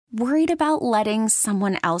Worried about letting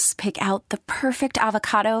someone else pick out the perfect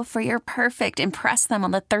avocado for your perfect impress them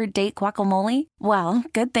on the third date guacamole? Well,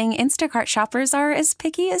 good thing Instacart shoppers are as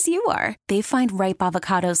picky as you are. They find ripe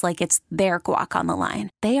avocados like it's their guac on the line.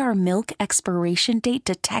 They are milk expiration date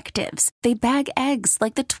detectives. They bag eggs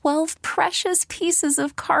like the 12 precious pieces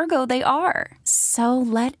of cargo they are. So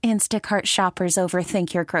let Instacart shoppers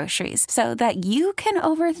overthink your groceries so that you can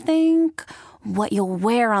overthink what you'll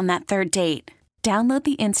wear on that third date. Download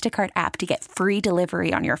the Instacart app to get free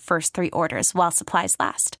delivery on your first 3 orders while supplies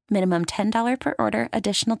last. Minimum $10 per order.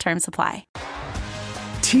 Additional terms apply.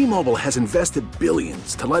 T-Mobile has invested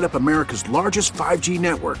billions to light up America's largest 5G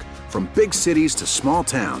network, from big cities to small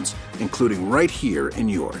towns, including right here in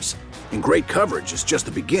yours. And great coverage is just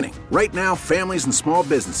the beginning. Right now, families and small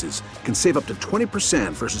businesses can save up to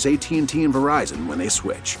 20% versus AT&T and Verizon when they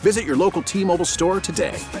switch. Visit your local T-Mobile store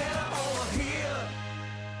today.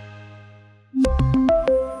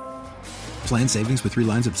 Plan savings with 3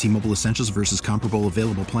 lines of T-Mobile Essentials versus comparable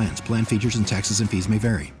available plans. Plan features and taxes and fees may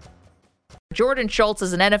vary. Jordan Schultz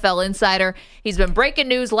is an NFL insider. He's been breaking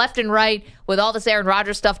news left and right with all this Aaron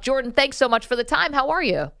Rodgers stuff. Jordan, thanks so much for the time. How are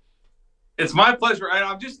you? It's my pleasure.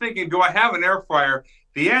 I'm just thinking, do I have an air fryer?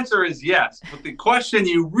 The answer is yes. But the question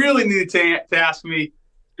you really need to ask me,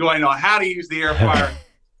 do I know how to use the air fryer?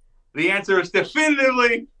 The answer is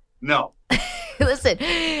definitively no. Listen,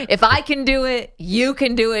 if I can do it, you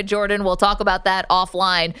can do it, Jordan. We'll talk about that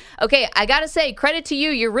offline. Okay, I got to say, credit to you.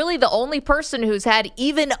 You're really the only person who's had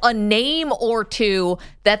even a name or two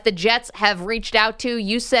that the Jets have reached out to.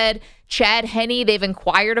 You said Chad Henne they've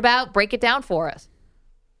inquired about. Break it down for us.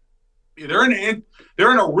 They're in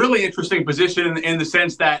a really interesting position in the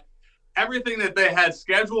sense that everything that they had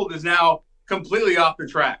scheduled is now completely off the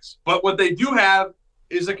tracks. But what they do have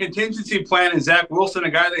is a contingency plan in Zach Wilson, a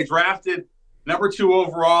guy they drafted number 2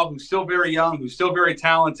 overall, who's still very young, who's still very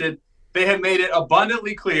talented. They have made it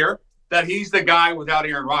abundantly clear that he's the guy without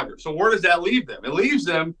Aaron Rodgers. So where does that leave them? It leaves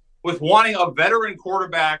them with wanting a veteran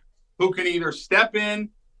quarterback who can either step in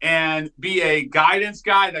and be a guidance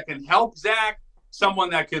guy that can help Zach,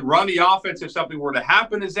 someone that can run the offense if something were to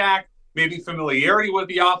happen to Zach, maybe familiarity with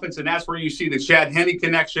the offense, and that's where you see the Chad Henne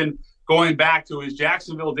connection going back to his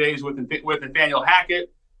Jacksonville days with Nathaniel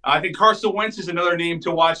Hackett. I think Carson Wentz is another name to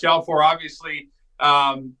watch out for. Obviously,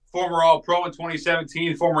 former All-Pro in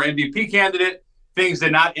 2017, former MVP candidate. Things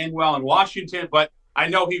did not end well in Washington, but I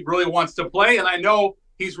know he really wants to play, and I know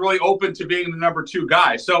he's really open to being the number 2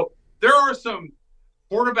 guy. So there are some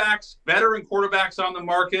quarterbacks, veteran quarterbacks on the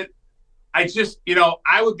market. I just,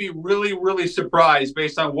 I would be really, really surprised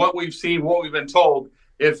based on what we've seen, what we've been told,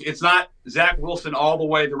 if it's not Zach Wilson all the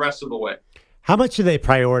way, the rest of the way. How much do they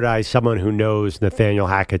prioritize someone who knows Nathaniel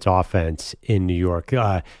Hackett's offense in New York?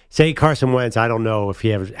 Say Carson Wentz, I don't know if he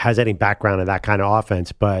has any background in that kind of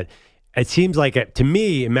offense, but it seems like, to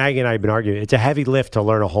me, and Maggie and I have been arguing, it's a heavy lift to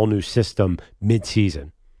learn a whole new system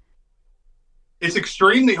mid-season. It's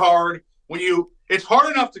extremely hard it's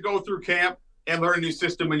hard enough to go through camp and learn a new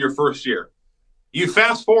system in your first year. You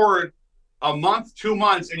fast forward a month, 2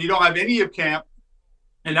 months, and you don't have any of camp.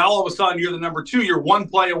 And now all of a sudden you're the number 2. You're one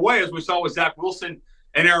play away, as we saw with Zach Wilson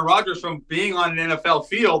and Aaron Rodgers, from being on an NFL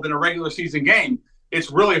field in a regular season game.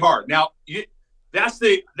 It's really hard. Now, that's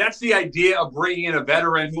the idea of bringing in a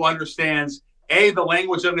veteran who understands, A, the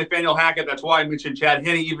language of Nathaniel Hackett. That's why I mentioned Chad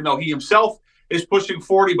Henne, even though he himself is pushing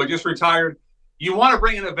 40 but just retired. You want to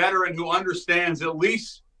bring in a veteran who understands at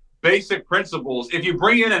least basic principles. If you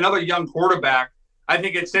bring in another young quarterback, I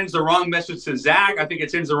think it sends the wrong message to Zach. I think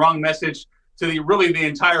it sends the wrong message to the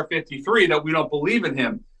entire 53 that we don't believe in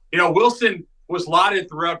him. Wilson was lauded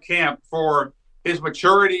throughout camp for his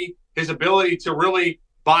maturity, his ability to really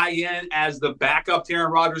buy in as the backup to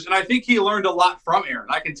Aaron Rodgers. And I think he learned a lot from Aaron.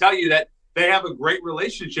 I can tell you that they have a great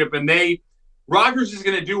relationship, and Rodgers is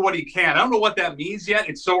going to do what he can. I don't know what that means yet.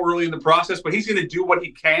 It's so early in the process, but he's going to do what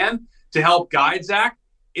he can to help guide Zach.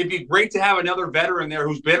 It'd be great to have another veteran there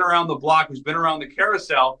who's been around the block, who's been around the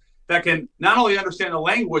carousel, that can not only understand the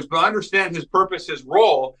language, but understand his purpose, his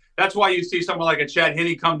role. That's why you see someone like a Chad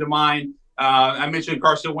Henne come to mind. I mentioned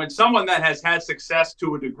Carson Wentz, someone that has had success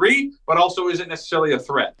to a degree, but also isn't necessarily a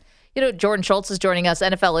threat. Jordan Schultz is joining us,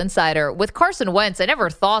 NFL insider. With Carson Wentz, I never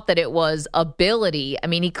thought that it was ability. I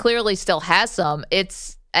mean, he clearly still has some.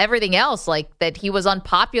 It's everything else, like that he was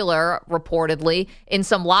unpopular, reportedly, in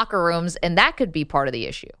some locker rooms, and that could be part of the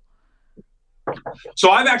issue.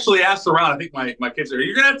 So I've actually asked around. I think my kids are,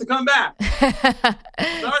 you're going to have to come back.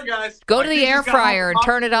 Sorry, guys. Go to the air fryer and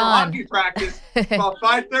turn it on. Hockey practice about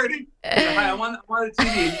 5:30. Hi, I'm on the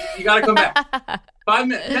TV. You got to come back. 5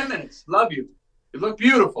 minutes, 10 minutes. Love you. You look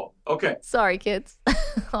beautiful. Okay. Sorry, kids.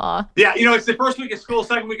 Aw. Yeah, it's the first week of school,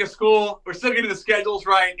 second week of school. We're still getting the schedules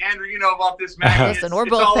right. Andrew, you know about this, Maggie. Listen, we're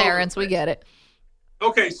both parents. We get it.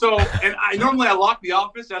 Okay, so, and I normally lock the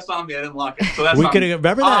office. That's on me. I didn't lock it. So that's we on could me.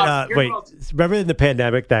 remember that. Remember in the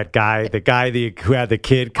pandemic, that guy, who had the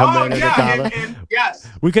kid come in? Yeah, and yes.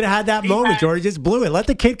 We could have had that moment, Jordan. Just blew it. Let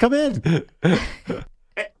the kid come in.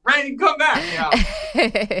 Randy, come back.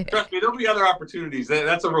 Yeah. Trust me, there'll be other opportunities.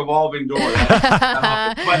 That's a revolving door.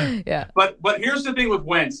 But here's the thing with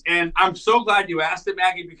Wentz, and I'm so glad you asked it,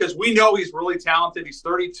 Maggie, because we know he's really talented. He's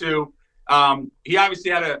 32. He obviously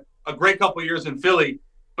had a great couple of years in Philly.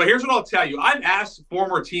 But here's what I'll tell you. I've asked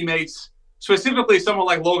former teammates, specifically someone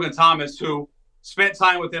like Logan Thomas, who spent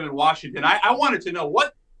time with him in Washington. I wanted to know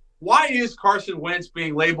why is Carson Wentz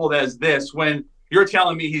being labeled as this when you're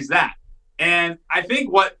telling me he's that? And I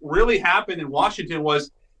think what really happened in Washington was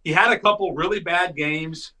he had a couple really bad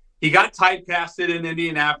games. He got typecasted in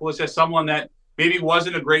Indianapolis as someone that maybe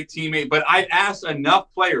wasn't a great teammate. But I've asked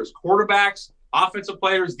enough players, quarterbacks, offensive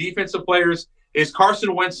players, defensive players, is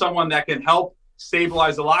Carson Wentz someone that can help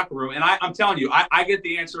stabilize the locker room? And I'm telling you, I get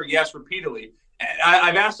the answer yes repeatedly.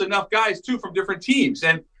 I've asked enough guys, too, from different teams.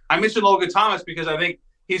 And I mentioned Logan Thomas because I think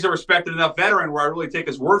he's a respected enough veteran where I really take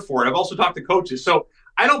his word for it. I've also talked to coaches. So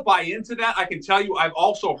I don't buy into that. I can tell you I've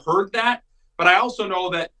also heard that. But I also know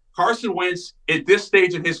that Carson Wentz, at this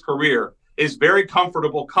stage in his career, is very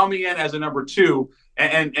comfortable coming in as a number 2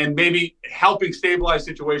 and maybe helping stabilize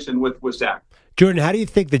the situation with Zach. Jordan, how do you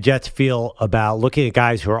think the Jets feel about looking at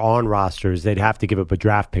guys who are on rosters they'd have to give up a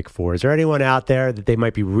draft pick for? Is there anyone out there that they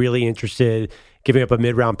might be really interested giving up a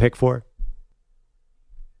mid-round pick for?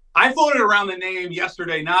 I floated around the name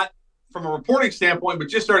yesterday, not from a reporting standpoint, but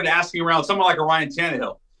just started asking around someone like a Ryan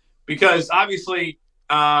Tannehill, because obviously,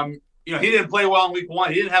 he didn't play well in week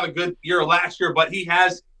 1. He didn't have a good year last year, but he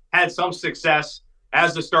has had some success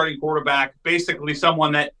as the starting quarterback. Basically,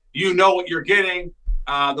 someone that you know what you're getting.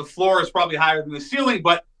 The floor is probably higher than the ceiling,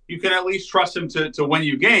 but you can at least trust him to win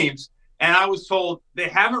you games. And I was told they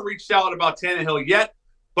haven't reached out about Tannehill yet,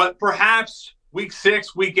 but perhaps week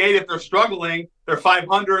 6, week 8, if they're struggling, they're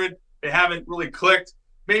 500, they haven't really clicked,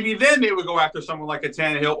 maybe then they would go after someone like a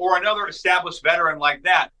Tannehill or another established veteran like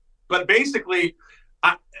that. But basically,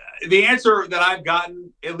 the answer that I've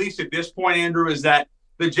gotten, at least at this point, Andrew, is that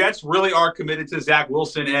the Jets really are committed to Zach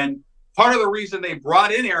Wilson. And part of the reason they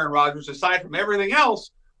brought in Aaron Rodgers, aside from everything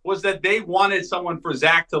else, was that they wanted someone for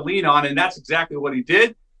Zach to lean on, and that's exactly what he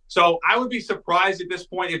did. So I would be surprised at this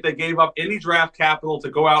point if they gave up any draft capital to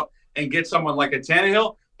go out and get someone like a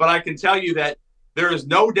Tannehill. But I can tell you that there is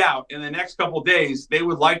no doubt in the next couple of days they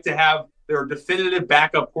would like to have their definitive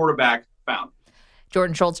backup quarterback found.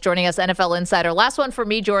 Jordan Schultz joining us, NFL Insider. Last one for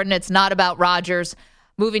me, Jordan. It's not about Rodgers.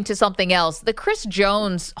 Moving to something else, the Chris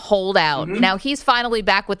Jones holdout. Mm-hmm. Now he's finally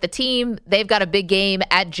back with the team. They've got a big game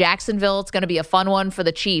at Jacksonville. It's going to be a fun one for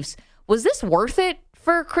the Chiefs. Was this worth it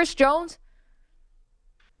for Chris Jones?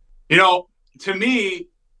 To me,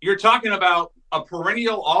 you're talking about a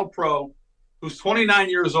perennial All-Pro who's 29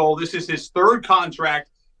 years old. This is his 3rd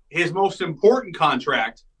contract, his most important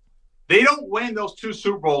contract. They don't win those 2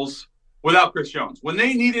 Super Bowls without Chris Jones. When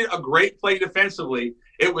they needed a great play defensively,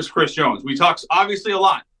 it was Chris Jones. We talk obviously a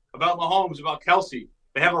lot about Mahomes, about Kelsey.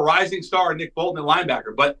 They have a rising star, Nick Bolton, at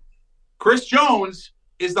linebacker. But Chris Jones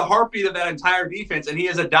is the heartbeat of that entire defense, and he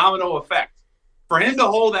has a domino effect. For him to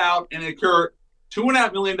hold out and incur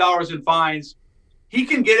 $2.5 million in fines, he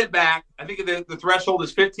can get it back. I think the threshold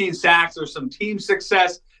is 15 sacks. There's some team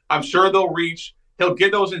success I'm sure they'll reach. He'll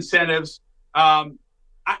get those incentives.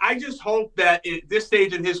 I just hope that at this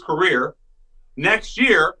stage in his career, next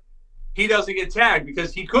year, he doesn't get tagged,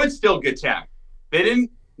 because he could still get tagged. They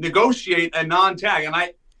didn't negotiate a non-tag. And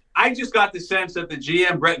I just got the sense that the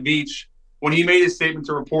GM, Brett Veach, when he made his statement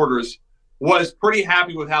to reporters, was pretty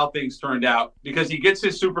happy with how things turned out, because he gets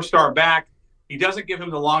his superstar back. He doesn't give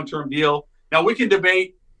him the long-term deal. Now, we can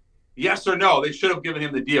debate yes or no. They should have given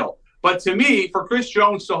him the deal. But to me, for Chris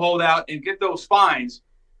Jones to hold out and get those fines,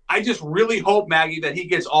 I just really hope, Maggie, that he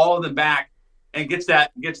gets all of them back and gets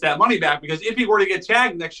that money back. Because if he were to get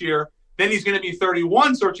tagged next year, then he's going to be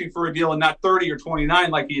 31 searching for a deal and not 30 or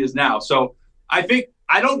 29 like he is now. So I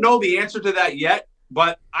don't know the answer to that yet,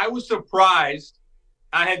 but I was surprised.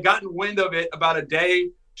 I had gotten wind of it about a day,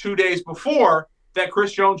 2 days before, that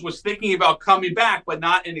Chris Jones was thinking about coming back, but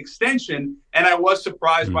not an extension. And I was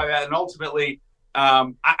surprised by that. And ultimately,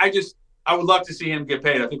 I would love to see him get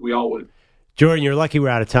paid. I think we all would. Jordan, you're lucky we're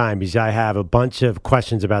out of time, because I have a bunch of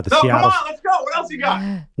questions about the Seattle. Come on, let's go. What else else you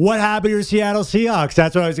got? What happened to your Seattle Seahawks?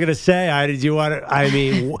 That's what I was going to say. Did you want to? I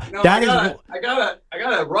mean, No, I got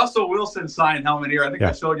a Russell Wilson signed helmet here. I think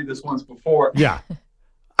I showed you this once before. Yeah.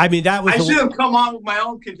 I mean, that was. I should have come on with my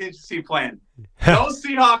own contingency plan. No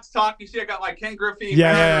Seahawks talk. You see, I got my Ken Griffey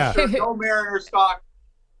Mariners shirt, no Mariners talk.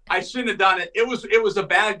 I shouldn't have done it. It was a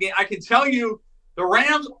bad game. I can tell you, the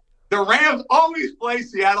Rams always play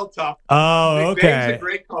Seattle tough. Oh, okay. He's a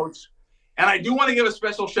great coach. And I do want to give a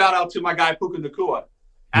special shout out to my guy Puka Nacua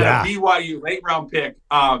at a BYU late round pick.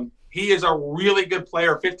 He is a really good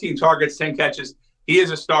player. 15 targets, 10 catches. He is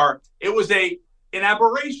a star. It was an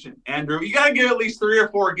aberration, Andrew. You got to give at least 3 or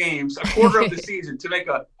 4 games, a quarter of the season, to make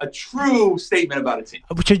a true statement about a team.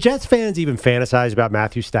 Should Jets fans even fantasize about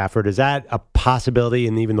Matthew Stafford? Is that a possibility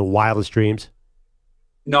in even the wildest dreams?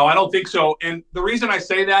 No, I don't think so. And the reason I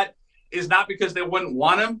say that is not because they wouldn't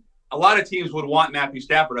want him. A lot of teams would want Matthew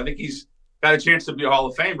Stafford. I think he's got a chance to be a Hall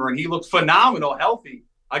of Famer, and he looked phenomenal, healthy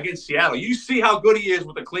against Seattle. You see how good he is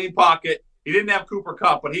with a clean pocket. He didn't have Cooper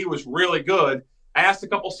Kupp, but he was really good. I asked a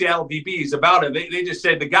couple Seattle DBs about him. They just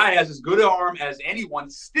said the guy has as good an arm as anyone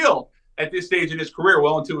still at this stage in his career,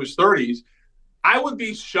 well into his 30s. I would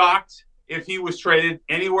be shocked if he was traded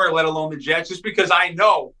anywhere, let alone the Jets, just because I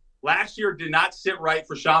know last year did not sit right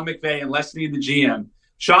for Sean McVay and Leslie, the GM.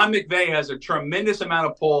 Sean McVay has a tremendous amount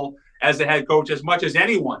of pull as the head coach, as much as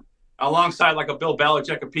anyone, alongside like a Bill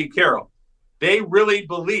Belichick, a Pete Carroll. They really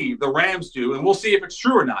believe, the Rams do, and we'll see if it's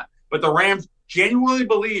true or not, but the Rams genuinely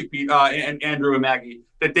believe, and Andrew and Maggie,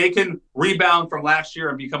 that they can rebound from last year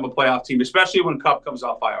and become a playoff team, especially when Kupp comes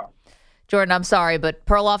off IR. Jordan, I'm sorry, but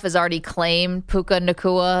Perloff has already claimed Puka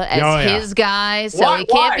Nacua as his guy, so he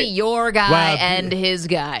can't be your guy and his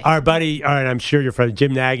guy. Our buddy, I'm sure your friend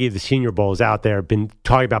Jim Nagy of the Senior Bowl is out there, been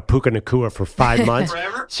talking about Puka Nacua for 5 months.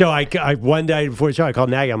 Forever? So I one day before the show, I called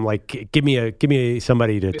Nagy. I'm like, give me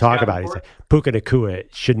somebody to talk about it. He's like, Puka Nacua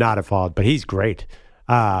should not have followed, but he's great.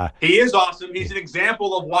 He is awesome. He's an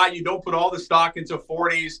example of why you don't put all the stock into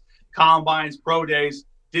 40s, combines, pro days.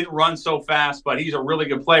 Didn't run so fast, but he's a really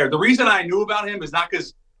good player. The reason I knew about him is not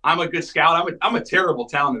because I'm a good scout. I'm a terrible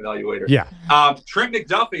talent evaluator. Yeah. Trent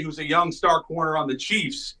McDuffie, who's a young star corner on the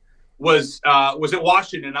Chiefs, was at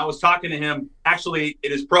Washington. I was talking to him actually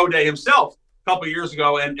at his pro day himself a couple of years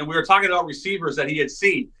ago, and we were talking about receivers that he had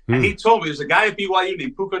seen. And he told me there's a guy at BYU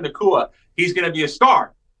named Puka Nacua. He's going to be a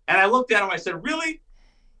star. And I looked at him. I said, really?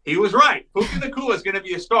 He was right. Puka Nacua is going to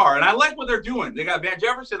be a star. And I like what they're doing. They got Van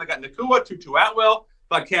Jefferson. They got Nacua, Tutu Atwell.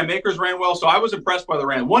 Thought Cam Akers ran well, so I was impressed by the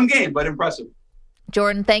Rams. One game, but impressive.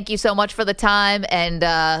 Jordan, thank you so much for the time,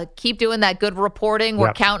 and keep doing that good reporting.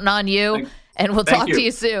 We're counting on you, and we'll talk to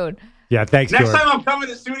you soon. Yeah, thanks, Next Jordan. time I'm coming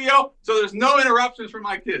to the studio, so there's no interruptions from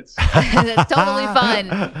my kids. That's totally fine.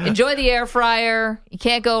 Enjoy the air fryer. You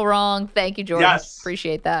can't go wrong. Thank you, Jordan. Yes.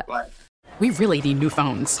 Appreciate that. Bye. We really need new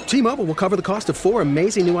phones. T-Mobile will cover the cost of 4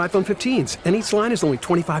 amazing new iPhone 15s, and each line is only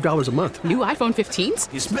 $25 a month. New iPhone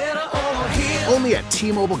 15s? It's better over here. Only at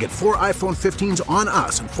T-Mobile, get 4 iPhone 15s on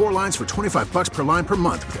us and 4 lines for $25 per line per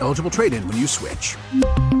month with eligible trade-in when you switch.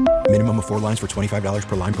 Minimum of 4 lines for $25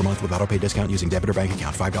 per line per month with autopay discount using debit or bank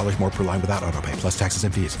account. $5 more per line without autopay, plus taxes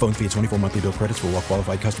and fees. Phone fee at 24 monthly bill credits for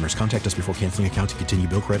well-qualified customers. Contact us before canceling account to continue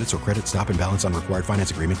bill credits or credit stop and balance on required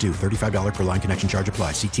finance agreement due. $35 per line connection charge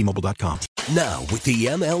applies. See T-Mobile.com. Now, with the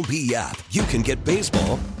MLB app, you can get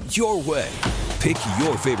baseball your way. Pick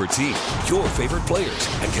your favorite team, your favorite players,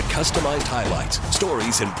 and get customized highlights,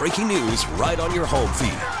 stories, and breaking news right on your home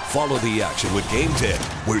feed. Follow the action with Game Day,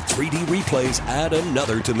 where 3D replays add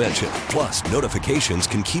another dimension. Plus, notifications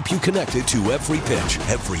can keep you connected to every pitch,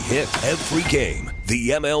 every hit, every game. The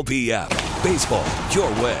MLB app. Baseball your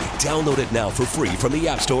way. Download it now for free from the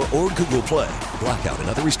App Store or Google Play. Blackout and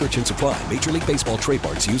other restrictions apply. Major League Baseball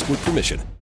trademarks used with permission.